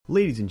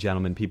Ladies and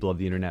gentlemen, people of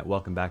the internet,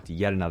 welcome back to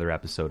yet another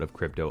episode of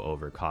Crypto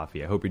Over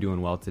Coffee. I hope you're doing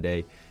well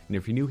today. And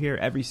if you're new here,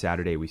 every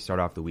Saturday we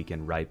start off the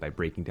weekend right by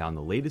breaking down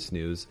the latest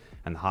news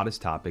and the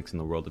hottest topics in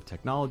the world of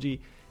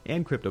technology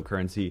and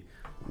cryptocurrency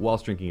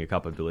whilst drinking a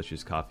cup of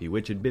delicious coffee,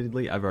 which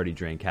admittedly I've already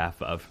drank half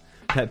of.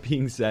 That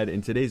being said,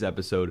 in today's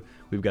episode,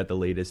 we've got the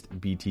latest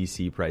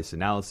BTC price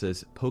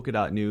analysis,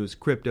 Polkadot news,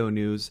 crypto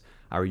news,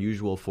 our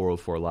usual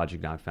 404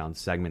 Logic Not Found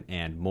segment,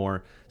 and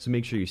more. So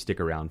make sure you stick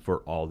around for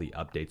all the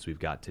updates we've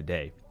got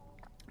today.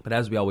 But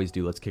as we always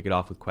do, let's kick it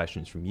off with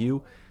questions from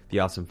you, the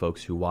awesome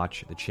folks who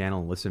watch the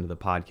channel and listen to the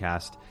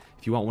podcast.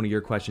 If you want one of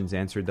your questions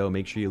answered, though,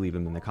 make sure you leave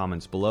them in the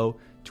comments below.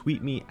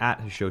 Tweet me at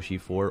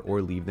Hashoshi4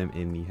 or leave them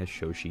in the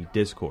Hashoshi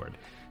Discord.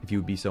 If you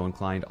would be so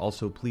inclined,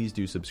 also please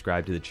do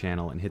subscribe to the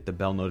channel and hit the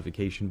bell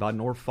notification button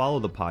or follow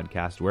the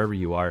podcast wherever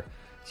you are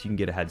so you can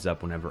get a heads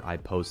up whenever I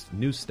post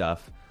new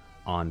stuff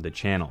on the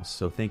channel.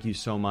 So thank you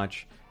so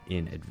much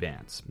in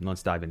advance. And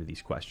let's dive into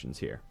these questions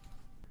here.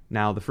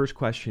 Now, the first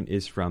question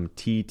is from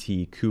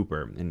TT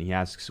Cooper, and he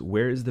asks,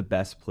 where is the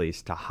best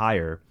place to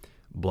hire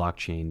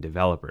blockchain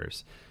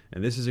developers?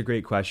 And this is a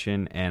great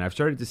question, and I've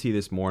started to see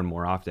this more and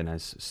more often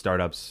as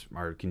startups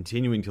are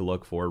continuing to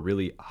look for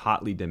really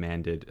hotly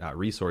demanded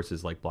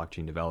resources like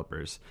blockchain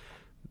developers.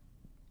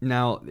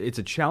 Now, it's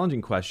a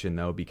challenging question,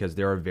 though, because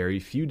there are very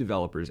few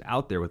developers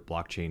out there with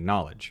blockchain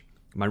knowledge.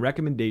 My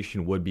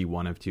recommendation would be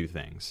one of two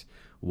things.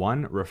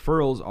 One,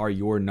 referrals are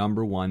your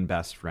number one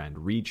best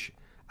friend. Reach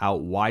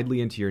out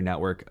widely into your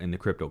network in the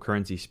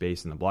cryptocurrency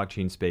space and the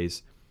blockchain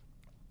space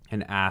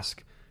and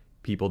ask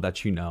people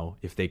that you know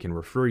if they can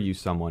refer you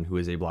someone who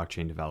is a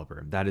blockchain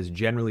developer. That is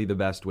generally the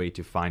best way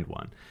to find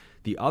one.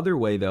 The other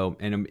way, though,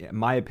 and in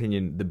my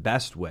opinion, the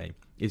best way,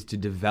 is to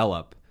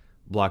develop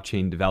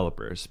blockchain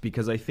developers,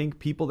 because I think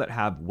people that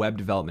have web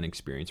development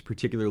experience,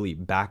 particularly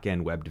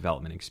back-end web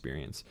development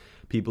experience,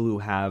 people who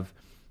have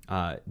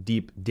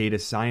deep data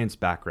science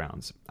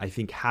backgrounds, I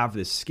think have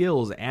the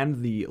skills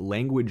and the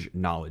language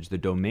knowledge, the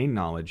domain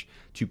knowledge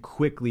to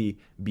quickly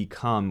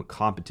become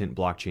competent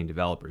blockchain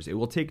developers. It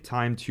will take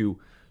time to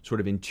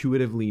sort of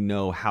intuitively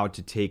know how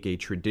to take a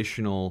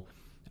traditional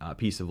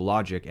piece of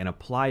logic and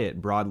apply it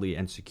broadly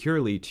and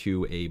securely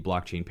to a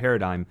blockchain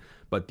paradigm,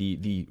 but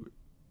the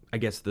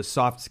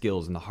soft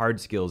skills and the hard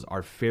skills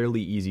are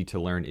fairly easy to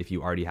learn if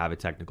you already have a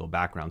technical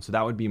background. So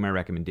that would be my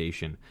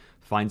recommendation.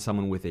 Find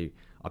someone with a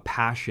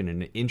passion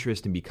and an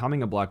interest in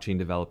becoming a blockchain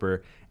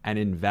developer and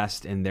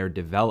invest in their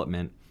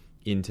development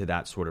into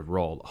that sort of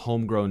role.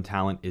 Homegrown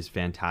talent is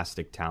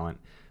fantastic talent.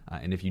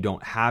 And if you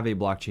don't have a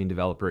blockchain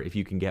developer, if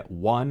you can get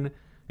one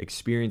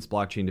experienced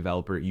blockchain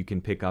developer, you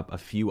can pick up a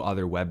few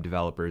other web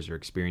developers or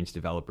experienced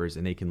developers,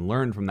 and they can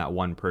learn from that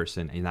one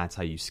person, and that's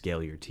how you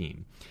scale your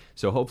team.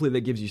 So hopefully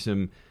that gives you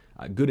some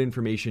good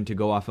information to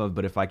go off of,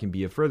 but if I can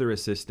be of further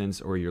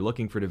assistance or you're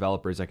looking for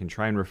developers, I can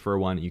try and refer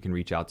one. You can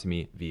reach out to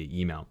me via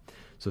email.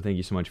 So thank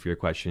you so much for your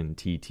question,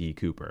 TT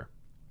Cooper.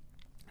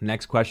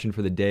 Next question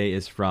for the day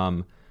is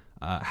from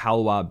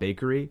Halwa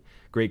Bakery.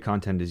 Great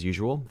content as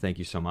usual. Thank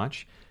you so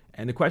much.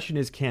 And the question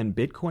is, can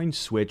Bitcoin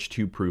switch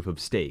to proof of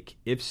stake?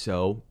 If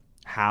so,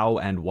 how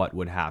and what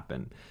would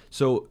happen?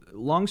 So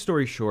long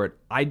story short,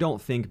 I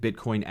don't think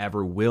Bitcoin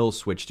ever will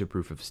switch to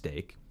proof of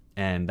stake.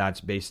 And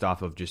that's based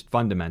off of just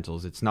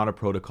fundamentals. It's not a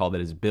protocol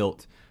that is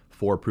built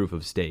for proof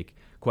of stake.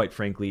 Quite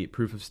frankly,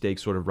 proof of stake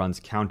sort of runs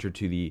counter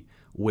to the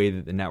way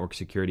that the network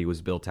security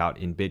was built out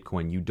in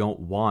Bitcoin. You don't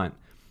want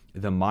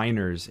the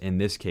miners in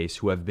this case,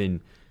 who have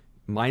been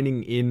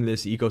mining in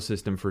this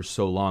ecosystem for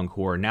so long,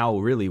 who are now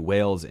really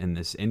whales in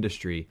this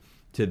industry,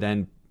 to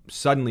then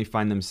suddenly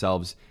find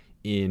themselves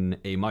in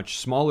a much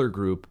smaller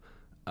group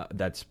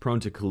that's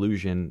prone to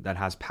collusion, that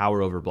has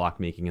power over block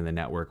making in the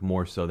network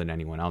more so than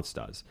anyone else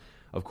does.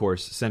 Of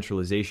course,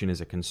 centralization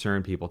is a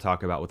concern people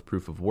talk about with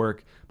proof of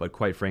work, but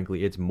quite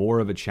frankly, it's more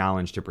of a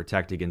challenge to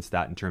protect against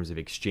that in terms of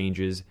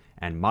exchanges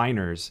and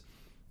miners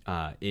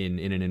in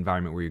an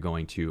environment where you're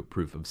going to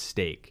proof of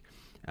stake.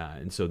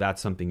 And so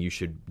that's something you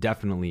should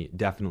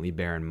definitely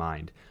bear in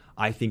mind.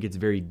 I think it's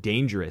very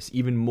dangerous,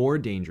 even more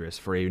dangerous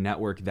for a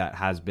network that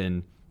has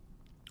been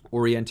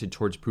oriented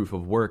towards proof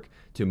of work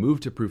to move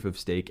to proof of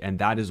stake. And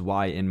that is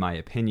why, in my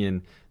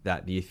opinion,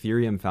 that the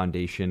Ethereum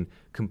Foundation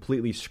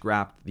completely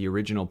scrapped the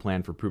original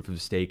plan for proof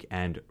of stake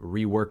and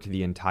reworked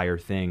the entire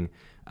thing.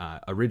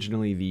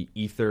 Originally, the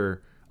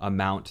Ether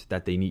amount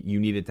that you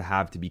needed to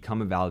have to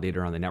become a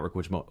validator on the network,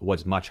 which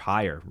was much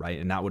higher, right?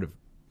 And that would have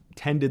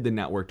tended the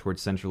network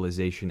towards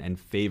centralization and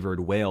favored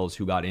whales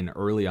who got in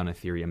early on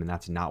Ethereum, and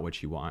that's not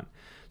what you want.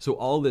 So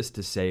all this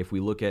to say, if we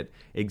look at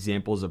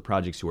examples of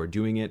projects who are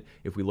doing it,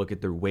 if we look at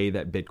the way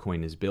that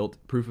Bitcoin is built,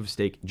 proof of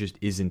stake just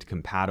isn't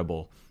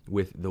compatible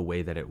with the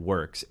way that it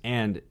works.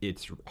 And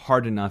it's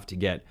hard enough to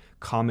get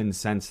common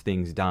sense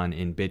things done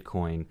in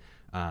Bitcoin,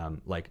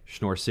 like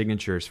Schnorr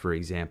signatures, for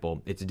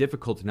example. It's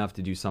difficult enough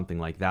to do something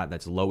like that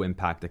that's low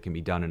impact, that can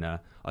be done in a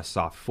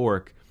soft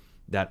fork,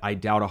 that I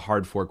doubt a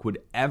hard fork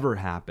would ever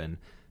happen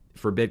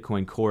for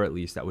Bitcoin Core, at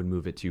least, that would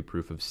move it to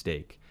proof of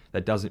stake.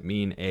 That doesn't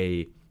mean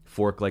a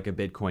fork like a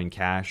Bitcoin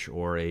Cash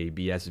or a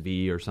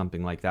BSV or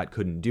something like that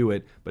couldn't do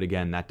it. But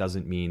again, that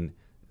doesn't mean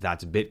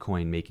that's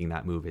Bitcoin making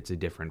that move. It's a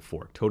different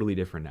fork, totally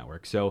different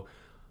network. So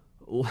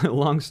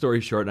long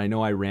story short, and I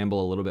know I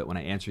ramble a little bit when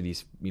I answer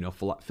these,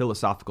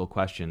 philosophical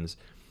questions,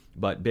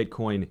 but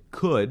Bitcoin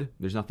could,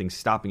 there's nothing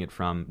stopping it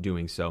from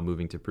doing so,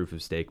 moving to proof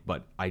of stake,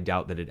 but I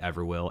doubt that it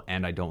ever will,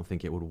 and I don't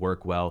think it would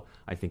work well.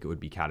 I think it would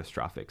be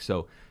catastrophic.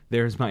 So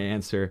there's my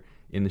answer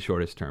in the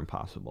shortest term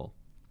possible.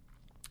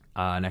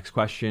 Next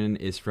question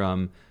is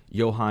from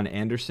Johan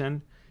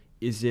Anderson.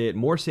 Is it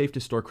more safe to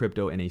store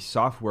crypto in a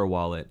software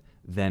wallet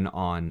than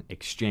on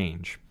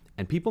exchange?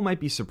 And people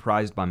might be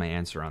surprised by my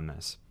answer on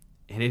this.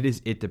 And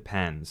it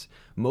depends.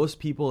 Most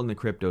people in the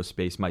crypto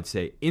space might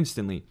say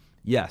instantly,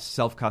 yes,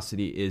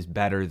 self-custody is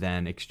better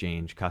than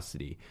exchange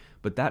custody.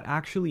 But that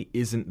actually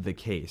isn't the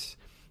case.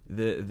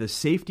 The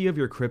safety of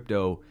your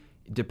crypto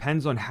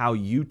depends on how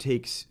you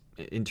take,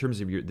 in terms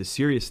of the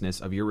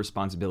seriousness of your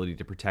responsibility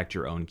to protect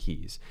your own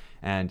keys.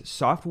 And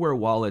software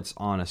wallets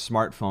on a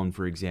smartphone,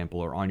 for example,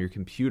 or on your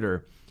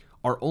computer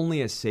are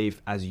only as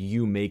safe as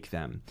you make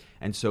them.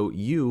 And so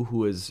you,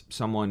 who is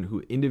someone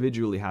who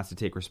individually has to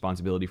take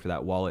responsibility for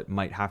that wallet,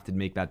 might have to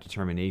make that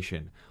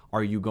determination.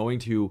 Are you going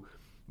to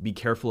be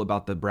careful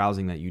about the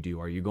browsing that you do?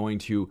 Are you going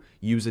to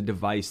use a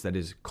device that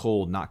is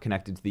cold, not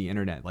connected to the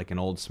internet, like an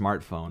old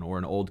smartphone or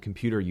an old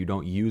computer you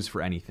don't use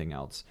for anything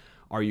else?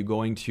 Are you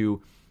going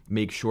to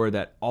make sure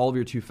that all of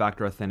your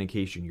two-factor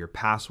authentication, your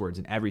passwords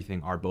and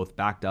everything are both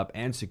backed up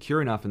and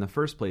secure enough in the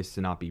first place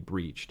to not be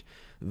breached?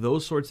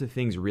 Those sorts of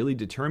things really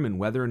determine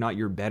whether or not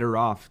you're better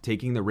off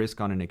taking the risk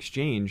on an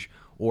exchange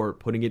or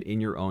putting it in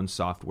your own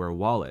software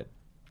wallet.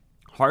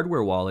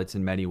 Hardware wallets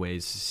in many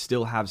ways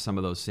still have some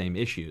of those same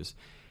issues.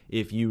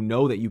 If you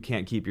know that you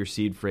can't keep your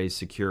seed phrase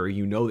secure, or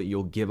you know that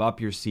you'll give up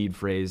your seed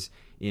phrase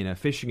in a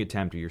phishing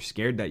attempt, or you're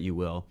scared that you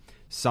will,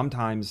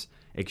 sometimes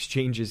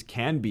exchanges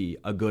can be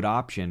a good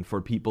option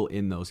for people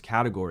in those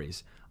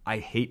categories. I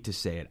hate to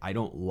say it. I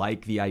don't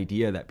like the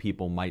idea that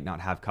people might not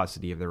have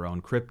custody of their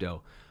own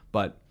crypto,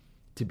 but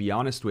to be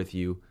honest with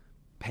you,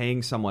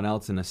 paying someone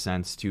else in a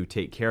sense to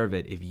take care of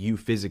it if you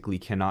physically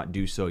cannot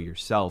do so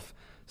yourself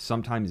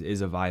sometimes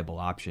is a viable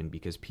option,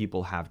 because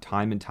people have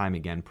time and time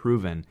again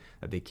proven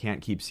that they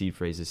can't keep seed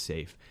phrases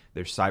safe.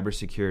 Their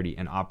cybersecurity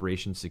and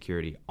operations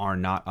security are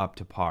not up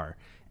to par,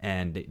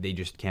 and they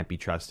just can't be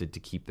trusted to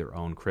keep their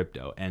own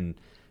crypto. And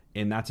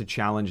that's a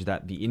challenge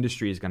that the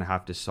industry is going to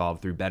have to solve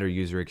through better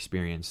user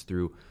experience,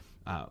 through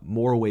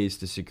more ways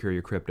to secure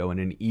your crypto in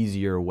an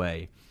easier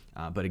way.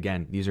 But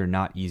again, these are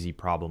not easy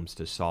problems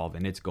to solve,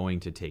 and it's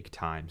going to take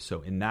time.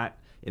 So in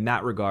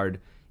that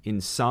regard, in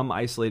some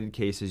isolated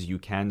cases, you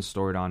can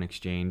store it on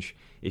exchange.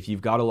 If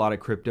you've got a lot of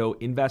crypto,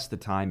 invest the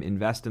time,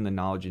 invest in the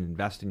knowledge, and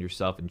invest in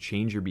yourself, and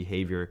change your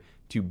behavior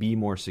to be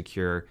more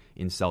secure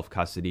in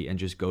self-custody, and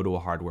just go to a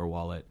hardware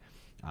wallet.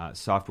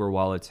 Software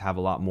wallets have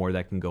a lot more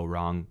that can go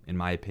wrong, in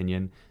my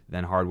opinion,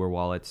 than hardware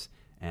wallets,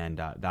 and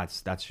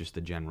that's just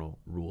the general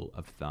rule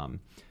of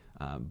thumb.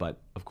 But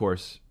of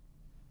course,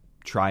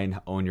 try and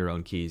own your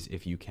own keys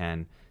if you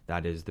can.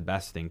 That is the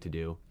best thing to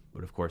do.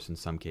 But of course, in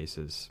some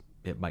cases,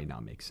 it might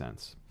not make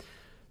sense.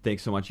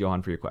 Thanks so much,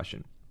 Johan, for your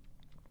question.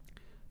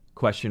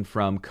 Question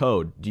from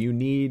Code. Do you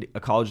need a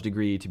college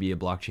degree to be a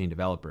blockchain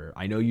developer?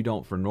 I know you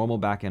don't for normal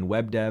backend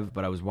web dev,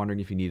 but I was wondering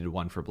if you needed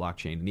one for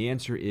blockchain. And the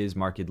answer is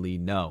markedly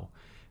no.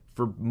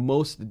 For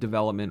most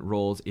development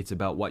roles, it's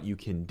about what you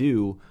can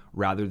do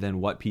rather than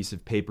what piece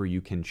of paper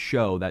you can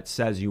show that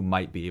says you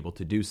might be able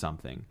to do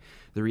something.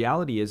 The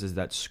reality is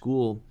that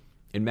school,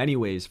 in many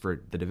ways,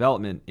 for the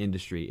development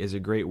industry, is a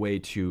great way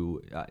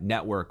to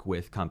network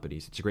with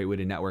companies. It's a great way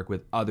to network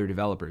with other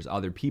developers,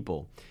 other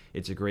people.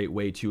 It's a great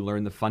way to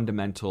learn the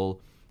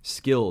fundamental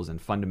skills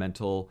and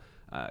fundamental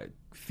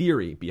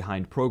theory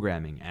behind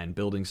programming and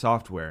building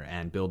software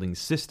and building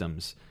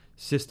systems.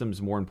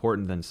 Systems more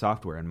important than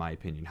software, in my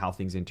opinion, how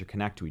things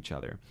interconnect to each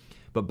other.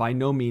 But by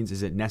no means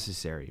is it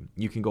necessary.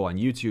 You can go on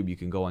YouTube, you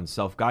can go on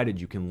Self-Guided,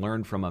 you can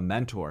learn from a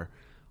mentor.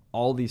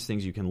 All these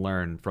things you can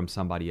learn from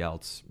somebody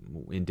else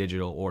in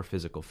digital or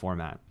physical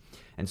format.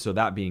 And so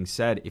that being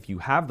said, if you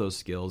have those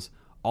skills,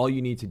 all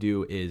you need to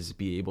do is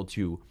be able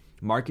to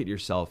market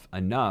yourself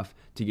enough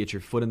to get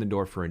your foot in the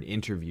door for an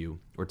interview,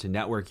 or to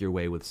network your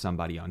way with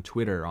somebody on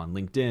Twitter, on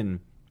LinkedIn.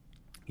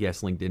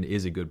 Yes, LinkedIn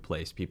is a good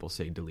place. People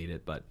say delete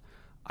it, but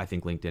I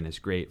think LinkedIn is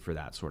great for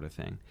that sort of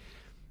thing.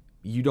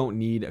 You don't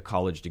need a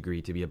college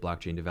degree to be a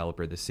blockchain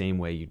developer the same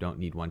way you don't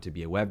need one to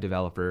be a web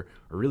developer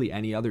or really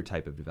any other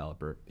type of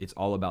developer. It's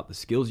all about the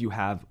skills you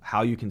have,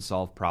 how you can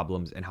solve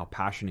problems, and how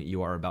passionate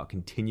you are about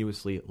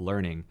continuously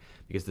learning,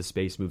 because the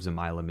space moves a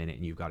mile a minute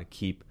and you've got to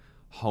keep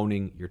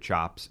honing your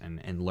chops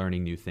and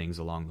learning new things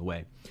along the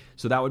way.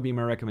 So that would be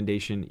my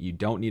recommendation. You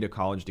don't need a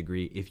college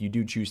degree. If you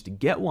do choose to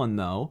get one,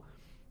 though,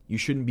 you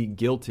shouldn't be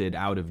guilted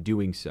out of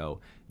doing so.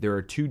 There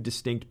are two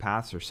distinct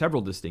paths, or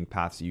several distinct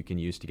paths, that you can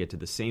use to get to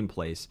the same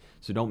place.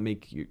 So don't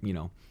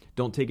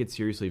don't take it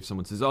seriously if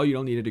someone says, "Oh, you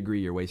don't need a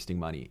degree, you're wasting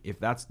money." If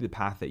that's the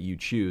path that you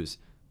choose,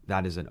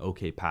 that is an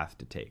okay path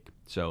to take.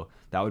 So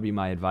that would be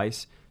my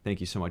advice. Thank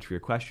you so much for your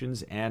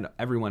questions. And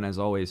everyone, as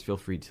always, feel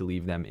free to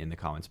leave them in the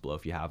comments below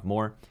if you have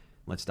more.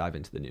 Let's dive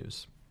into the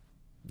news.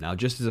 Now,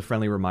 just as a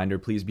friendly reminder,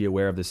 please be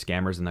aware of the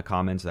scammers in the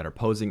comments that are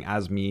posing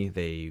as me.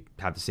 They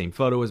have the same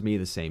photo as me,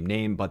 the same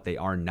name, but they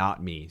are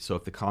not me. So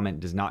if the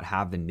comment does not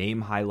have the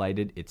name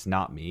highlighted, it's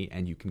not me,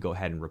 and you can go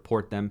ahead and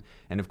report them.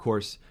 And of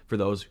course, for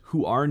those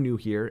who are new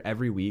here,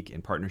 every week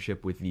in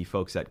partnership with the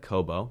folks at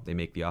Kobo, they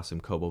make the awesome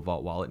Kobo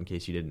Vault wallet, in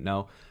case you didn't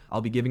know,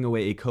 I'll be giving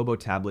away a Kobo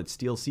tablet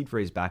steel seed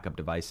phrase backup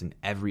device in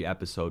every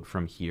episode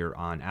from here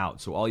on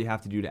out. So all you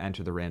have to do to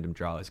enter the random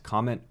draw is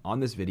comment on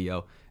this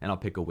video, and I'll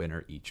pick a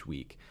winner each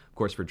week. Of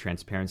course, for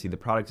transparency, the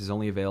product is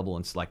only available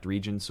in select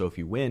regions, so if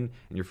you win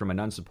and you're from an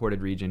unsupported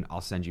region,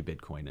 I'll send you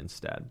Bitcoin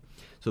instead.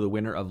 So the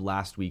winner of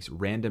last week's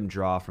random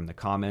draw from the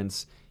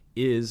comments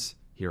is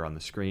here on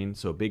the screen,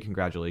 so big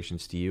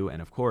congratulations to you,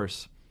 and of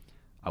course,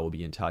 I will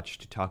be in touch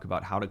to talk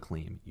about how to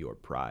claim your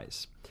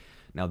prize.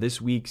 Now,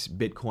 this week's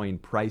Bitcoin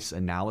price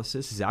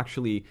analysis is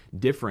actually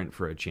different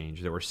for a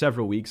change. There were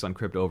several weeks on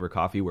Crypto Over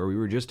Coffee where we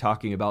were just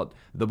talking about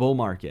the bull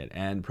market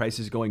and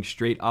prices going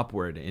straight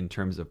upward in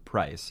terms of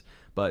price.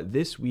 But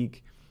this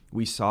week,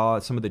 we saw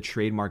some of the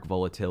trademark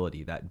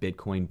volatility that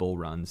Bitcoin bull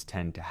runs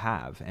tend to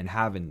have and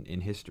have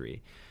in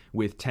history,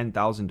 with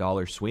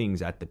 $10,000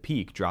 swings at the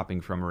peak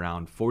dropping from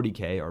around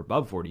 40K or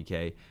above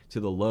 40K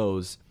to the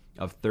lows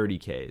of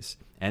 30Ks.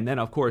 And then,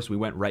 of course, we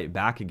went right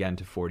back again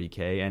to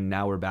 40K, and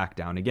now we're back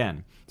down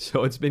again.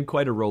 So it's been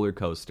quite a roller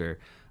coaster.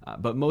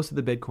 But most of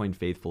the Bitcoin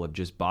faithful have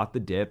just bought the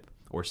dip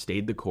or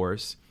stayed the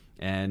course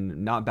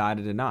and not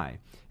batted an eye.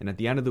 And at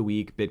the end of the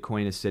week,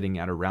 Bitcoin is sitting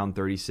at around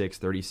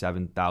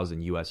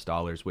 37,000 US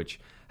dollars, which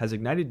has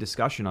ignited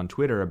discussion on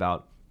Twitter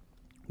about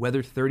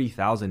whether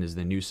 30,000 is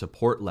the new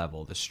support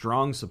level, the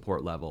strong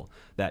support level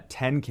that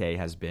 10K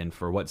has been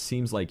for what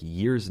seems like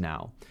years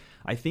now.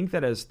 I think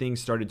that as things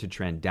started to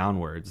trend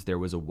downwards, there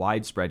was a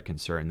widespread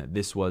concern that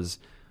this was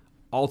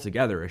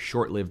altogether a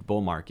short-lived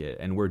bull market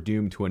and we're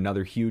doomed to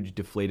another huge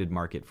deflated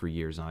market for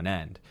years on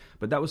end.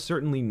 But that was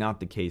certainly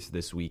not the case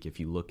this week if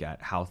you look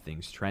at how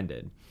things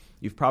trended.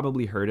 You've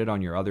probably heard it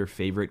on your other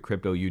favorite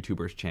crypto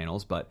YouTubers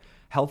channels, but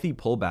healthy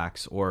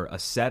pullbacks or a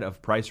set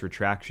of price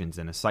retractions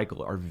in a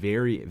cycle are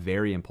very,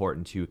 very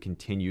important to a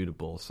continued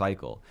bull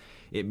cycle.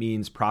 It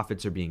means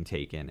profits are being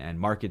taken and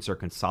markets are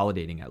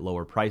consolidating at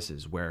lower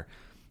prices where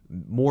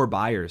more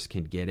buyers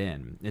can get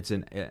in. It's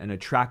an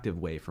attractive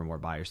way for more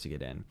buyers to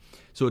get in.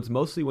 So it's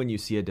mostly when you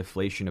see a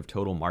deflation of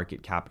total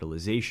market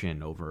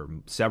capitalization over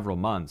several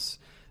months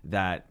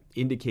that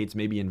indicates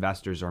maybe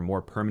investors are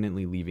more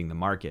permanently leaving the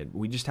market.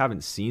 We just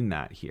haven't seen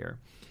that here.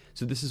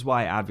 So this is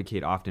why I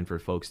advocate often for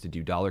folks to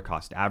do dollar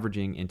cost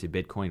averaging into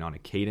Bitcoin on a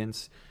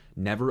cadence,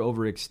 never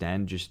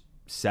overextend, just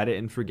set it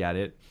and forget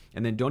it.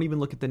 And then don't even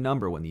look at the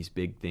number when these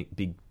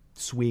big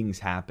swings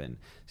happen,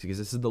 because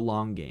this is the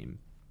long game.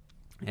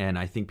 And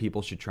I think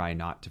people should try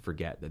not to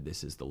forget that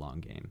this is the long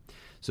game.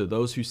 So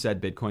those who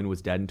said Bitcoin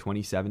was dead in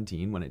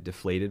 2017 when it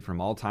deflated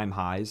from all-time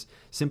highs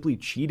simply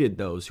cheated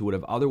those who would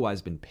have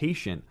otherwise been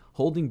patient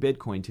holding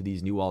Bitcoin to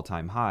these new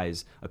all-time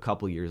highs a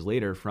couple years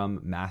later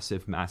from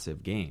massive,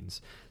 massive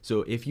gains.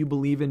 So if you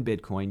believe in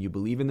Bitcoin, you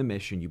believe in the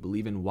mission, you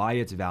believe in why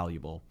it's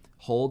valuable,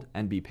 hold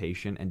and be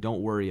patient and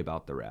don't worry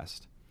about the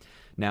rest.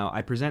 Now,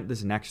 I present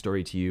this next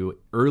story to you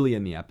early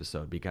in the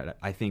episode because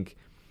I think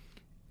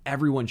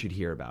everyone should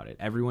hear about it.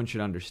 Everyone should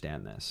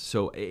understand this.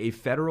 So a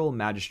federal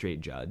magistrate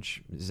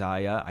judge,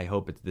 Zaya, I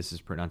hope this is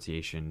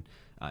pronunciation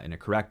in a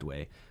correct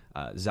way,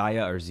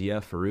 Zaya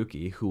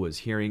Faruqi, who was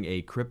hearing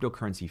a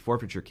cryptocurrency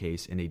forfeiture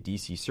case in a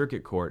DC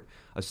Circuit Court,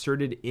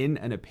 asserted in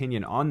an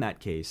opinion on that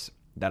case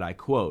that, I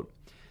quote,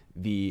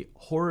 "The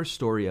horror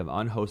story of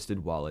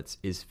unhosted wallets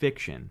is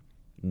fiction,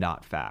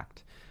 not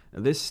fact."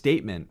 Now, this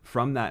statement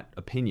from that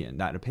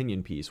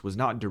opinion piece was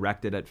not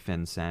directed at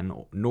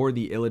FinCEN nor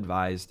the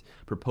ill-advised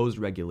proposed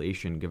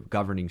regulation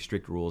governing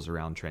strict rules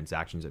around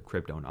transactions of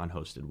crypto and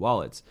unhosted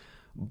wallets,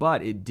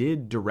 but it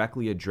did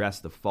directly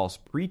address the false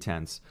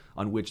pretense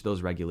on which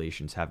those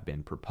regulations have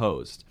been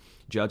proposed.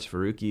 Judge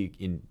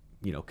Faruqi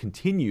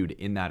continued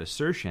in that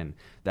assertion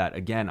that,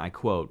 again, I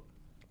quote,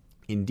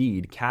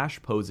 "Indeed,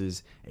 cash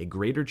poses a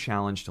greater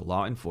challenge to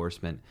law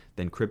enforcement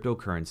than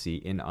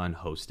cryptocurrency in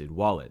unhosted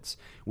wallets,"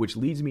 which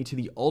leads me to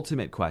the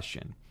ultimate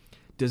question.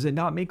 Does it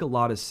not make a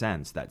lot of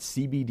sense that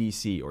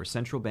CBDC or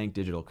central bank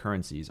digital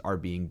currencies are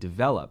being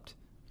developed?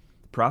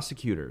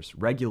 Prosecutors,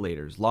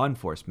 regulators, law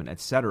enforcement,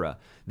 etc.,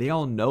 they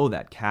all know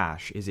that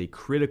cash is a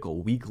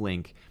critical weak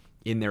link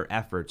in their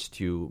efforts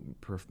to,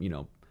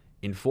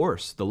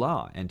 enforce the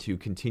law and to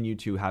continue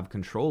to have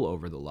control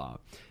over the law.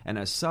 And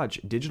as such,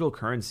 digital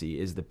currency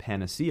is the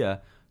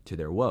panacea to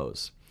their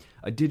woes.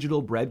 A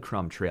digital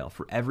breadcrumb trail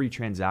for every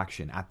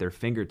transaction at their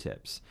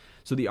fingertips.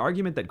 So the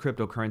argument that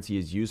cryptocurrency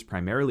is used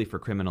primarily for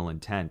criminal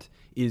intent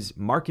is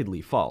markedly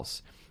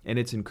false. And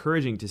it's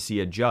encouraging to see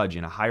a judge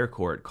in a higher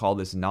court call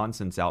this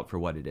nonsense out for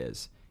what it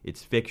is.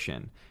 It's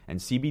fiction. And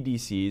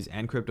CBDCs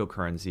and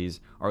cryptocurrencies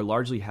are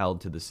largely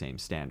held to the same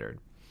standard.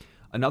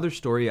 Another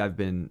story I've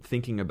been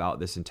thinking about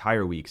this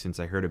entire week since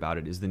I heard about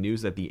it is the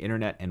news that the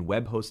internet and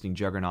web hosting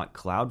juggernaut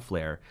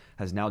Cloudflare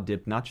has now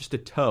dipped not just a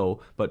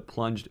toe, but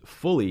plunged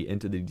fully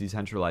into the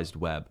decentralized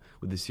web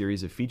with a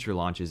series of feature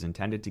launches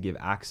intended to give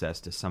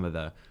access to some of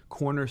the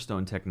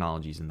cornerstone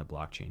technologies in the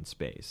blockchain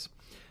space.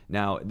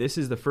 Now, this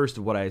is the first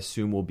of what I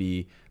assume will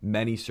be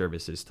many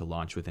services to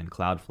launch within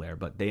Cloudflare,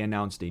 but they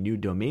announced a new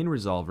domain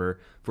resolver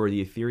for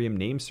the Ethereum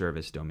name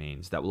service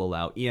domains that will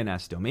allow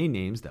ENS domain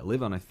names that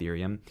live on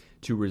Ethereum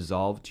to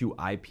resolve to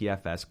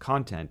IPFS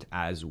content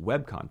as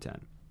web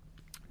content.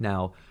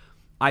 Now,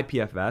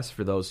 IPFS,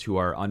 for those who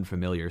are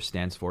unfamiliar,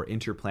 stands for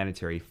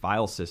Interplanetary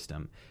File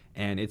System,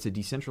 and it's a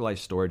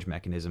decentralized storage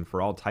mechanism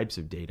for all types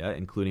of data,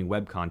 including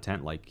web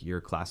content like your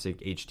classic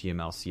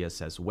HTML,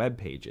 CSS web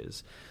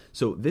pages.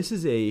 So this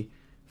is a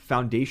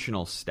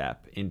foundational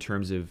step in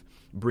terms of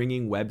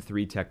bringing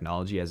Web3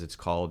 technology, as it's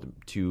called,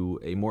 to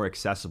a more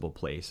accessible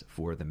place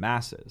for the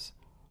masses.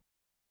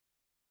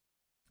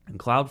 And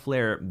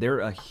Cloudflare, they're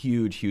a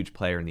huge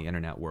player in the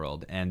internet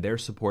world, and their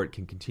support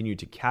can continue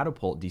to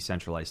catapult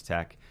decentralized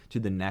tech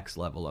to the next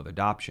level of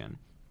adoption.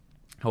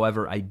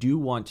 However, I do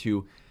want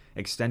to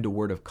extend a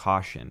word of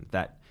caution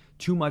that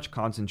too much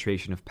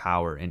concentration of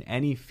power in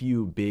any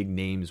few big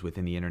names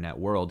within the internet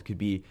world could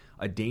be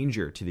a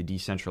danger to the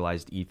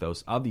decentralized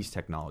ethos of these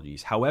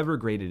technologies, however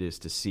great it is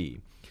to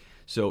see.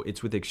 So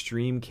it's with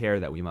extreme care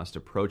that we must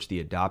approach the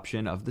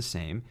adoption of the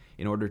same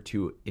in order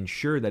to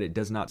ensure that it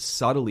does not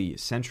subtly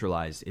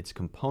centralize its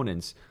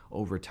components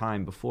over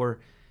time before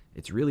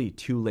it's really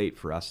too late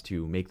for us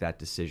to make that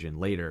decision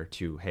later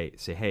to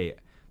say, hey,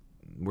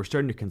 we're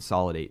starting to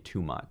consolidate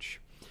too much.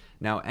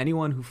 Now,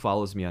 anyone who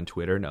follows me on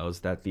Twitter knows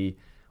that the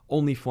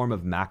only form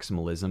of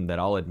maximalism that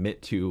I'll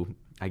admit to,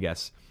 I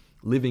guess,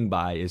 living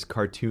by is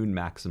cartoon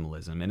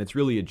maximalism. And it's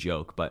really a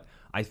joke, but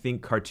I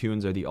think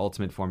cartoons are the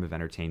ultimate form of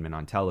entertainment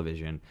on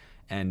television.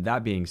 And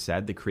that being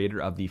said, the creator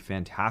of the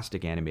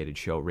fantastic animated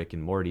show Rick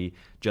and Morty,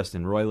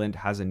 Justin Roiland,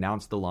 has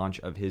announced the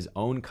launch of his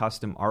own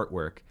custom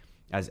artwork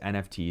as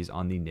NFTs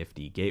on the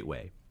Nifty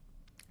Gateway.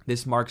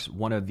 This marks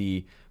one of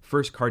the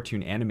first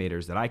cartoon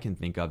animators that I can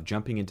think of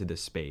jumping into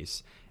this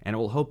space, and it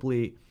will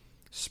hopefully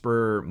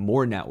spur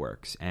more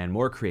networks and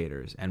more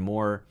creators and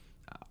more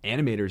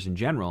animators in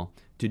general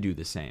to do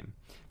the same.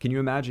 Can you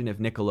imagine if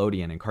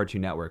Nickelodeon and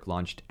Cartoon Network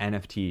launched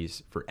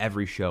NFTs for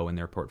every show in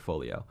their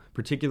portfolio?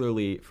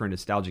 Particularly for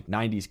nostalgic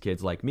 90s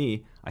kids like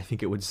me, I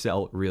think it would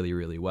sell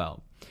really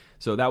well.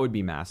 So that would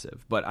be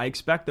massive. But I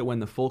expect that when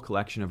the full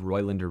collection of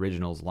Roiland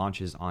Originals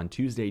launches on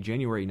Tuesday,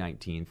 January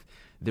 19th,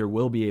 there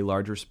will be a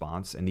large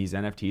response, and these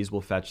NFTs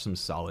will fetch some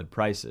solid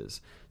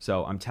prices.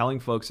 So I'm telling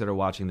folks that are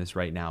watching this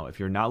right now, if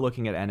you're not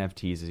looking at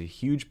NFTs as a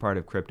huge part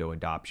of crypto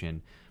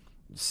adoption,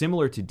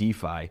 similar to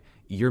DeFi,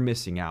 you're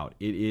missing out.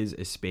 It is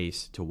a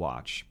space to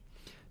watch.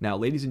 Now,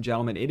 ladies and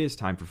gentlemen, it is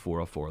time for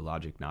 404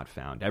 Logic Not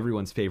Found,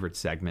 everyone's favorite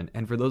segment.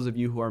 And for those of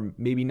you who are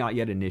maybe not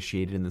yet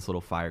initiated in this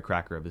little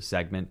firecracker of a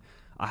segment,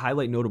 I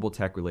highlight notable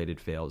tech-related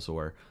fails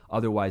or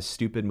otherwise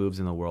stupid moves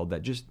in the world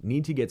that just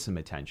need to get some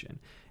attention.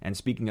 And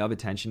speaking of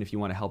attention, if you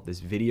want to help this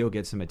video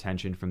get some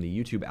attention from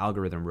the YouTube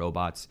algorithm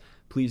robots,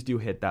 please do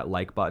hit that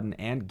like button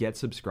and get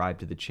subscribed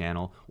to the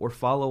channel or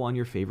follow on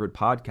your favorite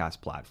podcast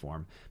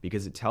platform,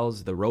 because it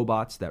tells the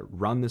robots that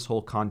run this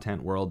whole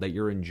content world that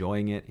you're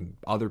enjoying it and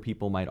other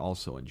people might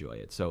also enjoy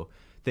it. So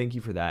thank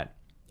you for that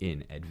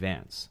in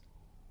advance.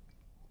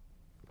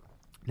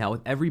 Now,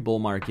 with every bull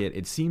market,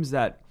 it seems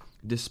that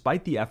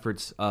despite the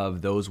efforts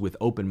of those with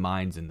open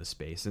minds in the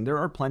space, and there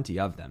are plenty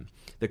of them,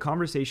 the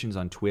conversations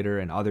on Twitter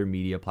and other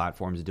media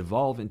platforms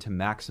devolve into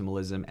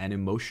maximalism and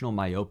emotional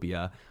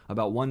myopia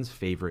about one's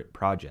favorite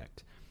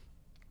project.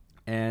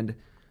 And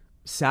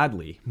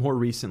sadly, more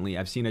recently,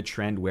 I've seen a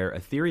trend where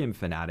Ethereum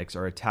fanatics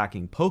are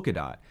attacking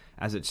Polkadot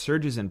as it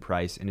surges in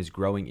price and is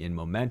growing in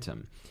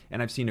momentum.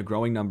 And I've seen a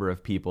growing number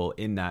of people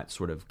in that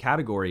sort of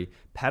category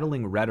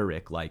peddling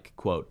rhetoric like,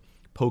 quote,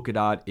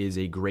 Polkadot is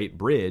a great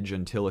bridge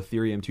until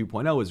Ethereum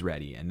 2.0 is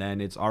ready, and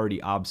then it's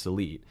already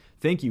obsolete.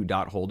 Thank you,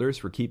 dot holders,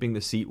 for keeping the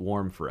seat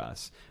warm for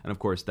us. And of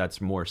course, that's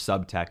more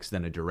subtext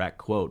than a direct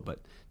quote, but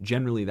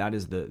generally that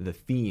is the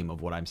theme of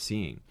what I'm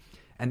seeing.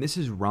 And this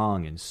is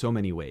wrong in so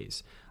many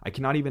ways. I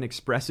cannot even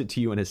express it to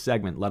you in a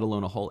segment, let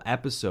alone a whole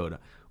episode,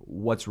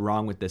 what's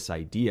wrong with this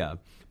idea.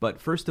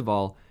 But first of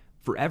all,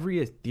 for every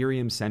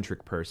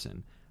Ethereum-centric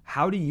person,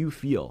 how do you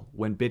feel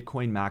when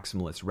Bitcoin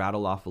maximalists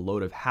rattle off a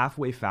load of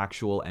halfway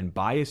factual and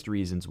biased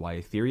reasons why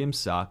Ethereum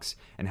sucks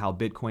and how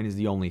Bitcoin is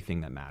the only thing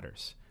that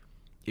matters?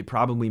 It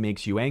probably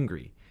makes you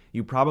angry.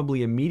 You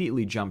probably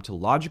immediately jump to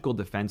logical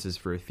defenses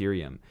for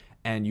Ethereum,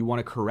 and you want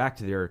to correct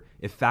their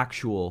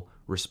effectual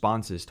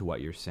responses to what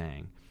you're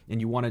saying,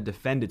 and you want to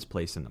defend its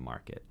place in the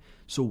market.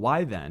 So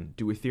why then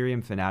do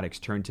Ethereum fanatics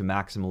turn to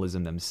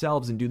maximalism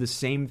themselves and do the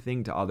same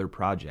thing to other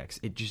projects?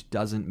 It just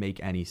doesn't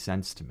make any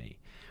sense to me.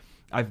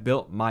 I've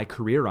built my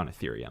career on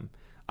Ethereum.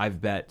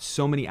 I've bet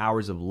so many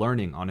hours of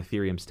learning on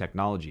Ethereum's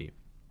technology.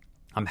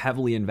 I'm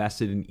heavily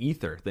invested in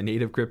Ether, the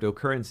native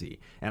cryptocurrency,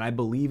 and I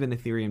believe in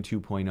Ethereum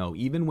 2.0,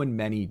 even when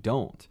many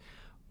don't.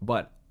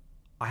 But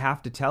I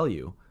have to tell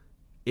you,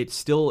 it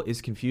still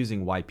is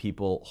confusing why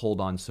people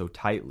hold on so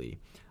tightly.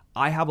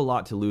 I have a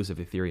lot to lose if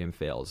Ethereum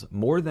fails,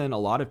 more than a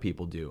lot of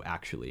people do,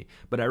 actually,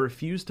 but I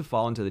refuse to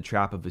fall into the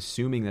trap of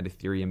assuming that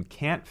Ethereum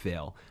can't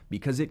fail,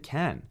 because it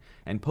can.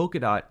 And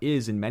Polkadot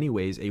is, in many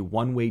ways, a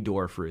one-way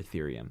door for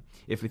Ethereum.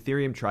 If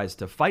Ethereum tries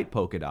to fight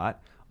Polkadot,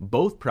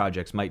 both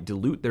projects might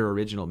dilute their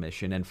original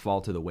mission and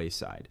fall to the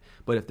wayside.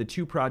 But if the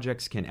two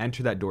projects can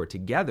enter that door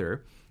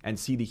together and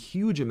see the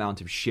huge amount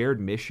of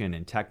shared mission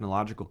and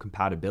technological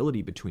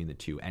compatibility between the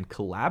two and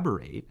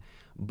collaborate,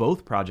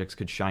 both projects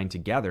could shine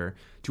together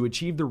to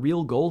achieve the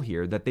real goal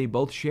here that they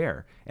both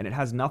share, and it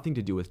has nothing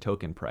to do with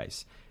token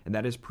price, and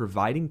that is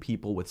providing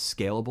people with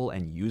scalable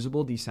and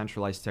usable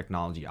decentralized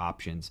technology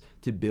options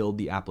to build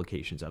the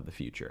applications of the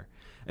future.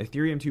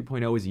 Ethereum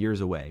 2.0 is years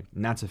away,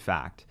 and that's a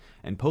fact,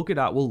 and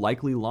Polkadot will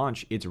likely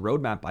launch its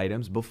roadmap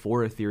items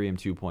before Ethereum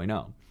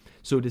 2.0.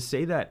 So to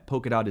say that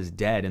Polkadot is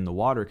dead in the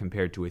water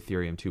compared to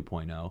Ethereum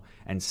 2.0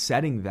 and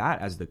setting that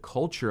as the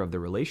culture of the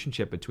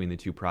relationship between the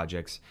two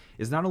projects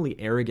is not only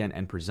arrogant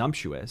and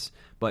presumptuous,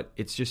 but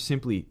it's just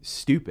simply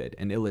stupid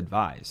and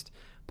ill-advised.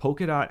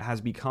 Polkadot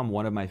has become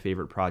one of my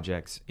favorite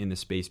projects in the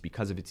space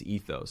because of its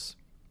ethos.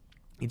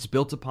 It's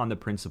built upon the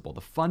principle,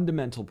 the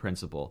fundamental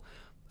principle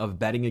of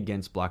betting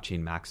against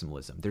blockchain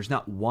maximalism. There's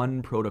not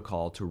one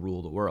protocol to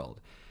rule the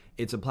world.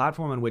 It's a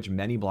platform on which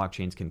many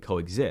blockchains can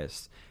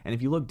coexist, and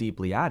if you look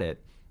deeply at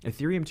it,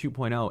 Ethereum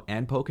 2.0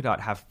 and Polkadot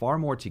have far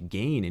more to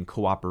gain in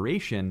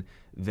cooperation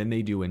than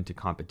they do into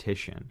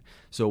competition.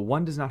 So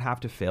one does not have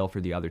to fail for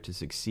the other to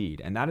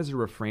succeed, and that is a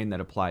refrain that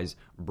applies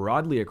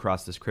broadly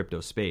across this crypto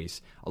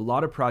space. A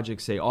lot of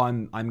projects say, oh,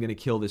 I'm going to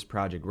kill this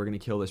project, we're going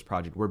to kill this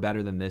project, we're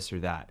better than this or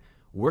that.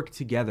 Work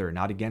together,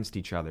 not against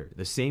each other.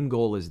 The same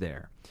goal is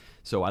there.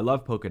 So I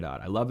love Polkadot,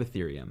 I love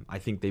Ethereum, I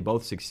think they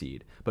both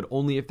succeed, but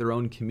only if their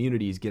own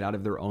communities get out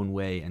of their own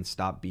way and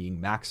stop being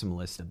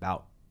maximalist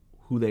about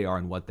who they are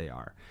and what they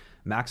are.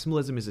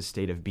 Maximalism is a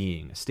state of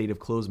being, a state of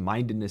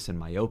closed-mindedness and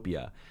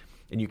myopia,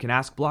 and you can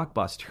ask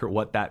Blockbuster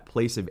what that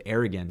place of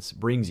arrogance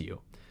brings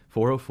you.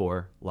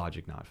 404,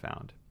 logic not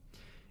found.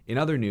 In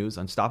other news,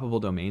 Unstoppable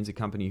Domains, a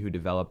company who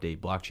developed a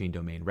blockchain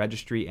domain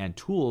registry and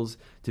tools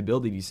to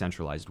build a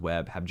decentralized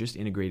web, have just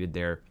integrated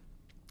their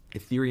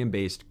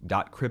Ethereum-based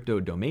 .crypto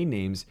domain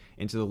names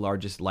into the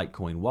largest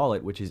Litecoin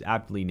wallet, which is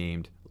aptly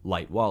named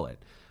Lite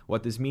Wallet.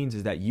 What this means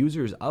is that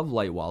users of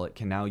Lite Wallet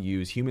can now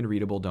use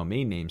human-readable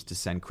domain names to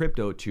send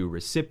crypto to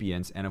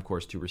recipients and, of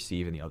course, to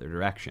receive in the other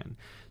direction,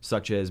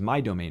 such as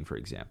my domain, for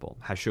example,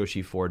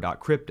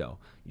 hashoshi4.crypto.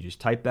 You just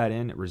type that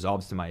in, it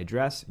resolves to my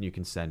address, and you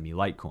can send me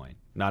Litecoin.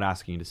 Not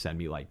asking you to send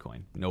me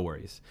Litecoin. No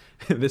worries.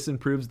 This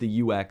improves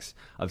the UX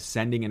of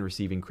sending and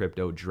receiving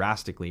crypto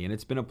drastically, and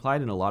it's been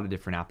applied in a lot of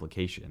different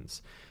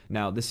applications.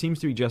 Now, this seems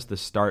to be just the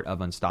start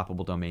of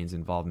Unstoppable Domains'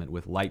 involvement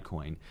with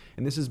Litecoin,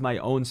 and this is my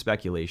own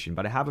speculation,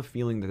 but I have a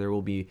feeling that there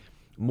will be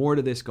more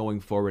to this going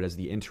forward as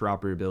the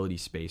interoperability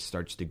space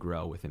starts to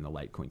grow within the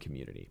Litecoin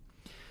community.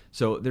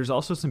 So there's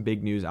also some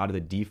big news out of the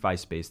DeFi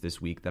space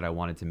this week that I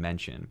wanted to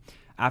mention.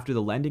 After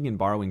the lending and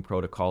borrowing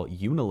protocol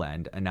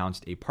Unilend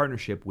announced a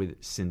partnership with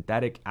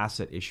synthetic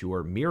asset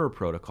issuer Mirror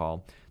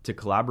Protocol to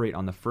collaborate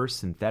on the first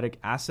synthetic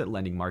asset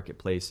lending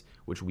marketplace,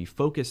 which will be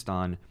focused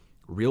on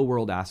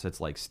real-world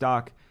assets like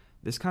stock,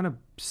 this kind of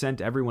sent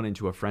everyone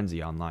into a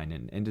frenzy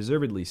online, and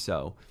deservedly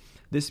so.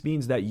 This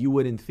means that you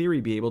would, in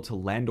theory, be able to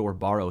lend or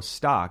borrow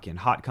stock in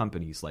hot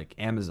companies like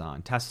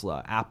Amazon,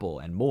 Tesla, Apple,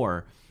 and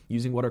more,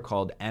 using what are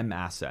called M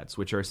assets,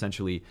 which are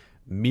essentially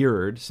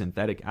mirrored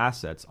synthetic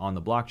assets on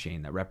the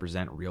blockchain that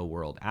represent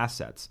real-world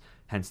assets,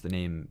 hence the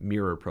name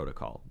Mirror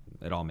Protocol.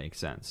 It all makes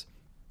sense.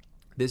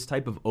 This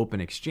type of open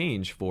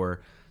exchange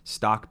for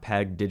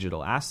stock-pegged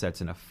digital assets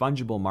in a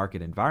fungible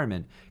market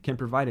environment can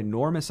provide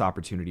enormous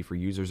opportunity for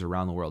users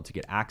around the world to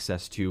get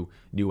access to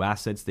new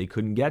assets they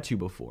couldn't get to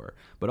before,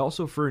 but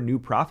also for new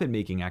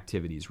profit-making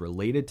activities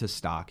related to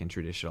stock and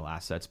traditional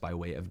assets by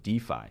way of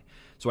DeFi.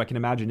 So I can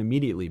imagine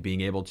immediately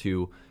being able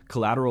to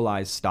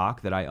collateralize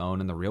stock that I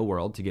own in the real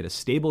world to get a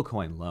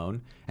stablecoin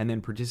loan and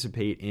then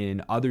participate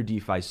in other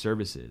DeFi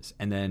services,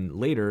 and then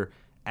later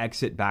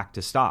exit back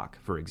to stock,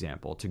 for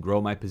example, to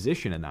grow my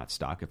position in that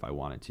stock if I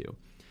wanted to.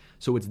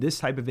 So it's this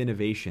type of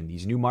innovation,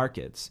 these new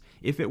markets,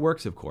 if it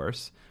works, of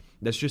course,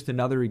 that's just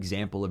another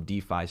example of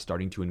DeFi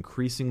starting to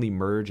increasingly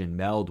merge and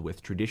meld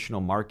with traditional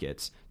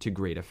markets to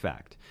great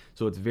effect.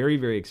 So it's very,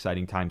 very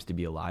exciting times to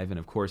be alive. And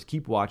of course,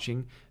 keep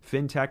watching.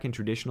 FinTech and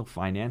traditional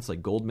finance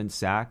like Goldman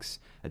Sachs,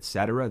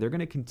 etc., they're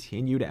going to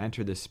continue to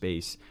enter this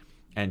space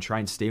and try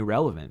and stay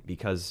relevant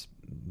because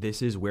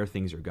this is where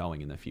things are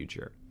going in the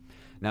future.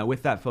 Now,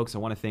 with that, folks, I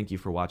want to thank you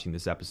for watching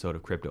this episode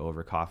of Crypto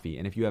Over Coffee.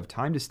 And if you have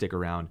time to stick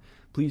around,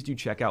 please do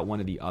check out one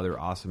of the other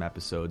awesome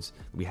episodes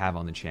we have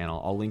on the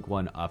channel. I'll link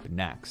one up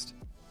next.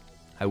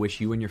 I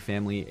wish you and your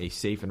family a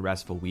safe and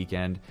restful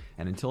weekend.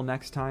 And until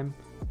next time,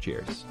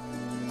 cheers.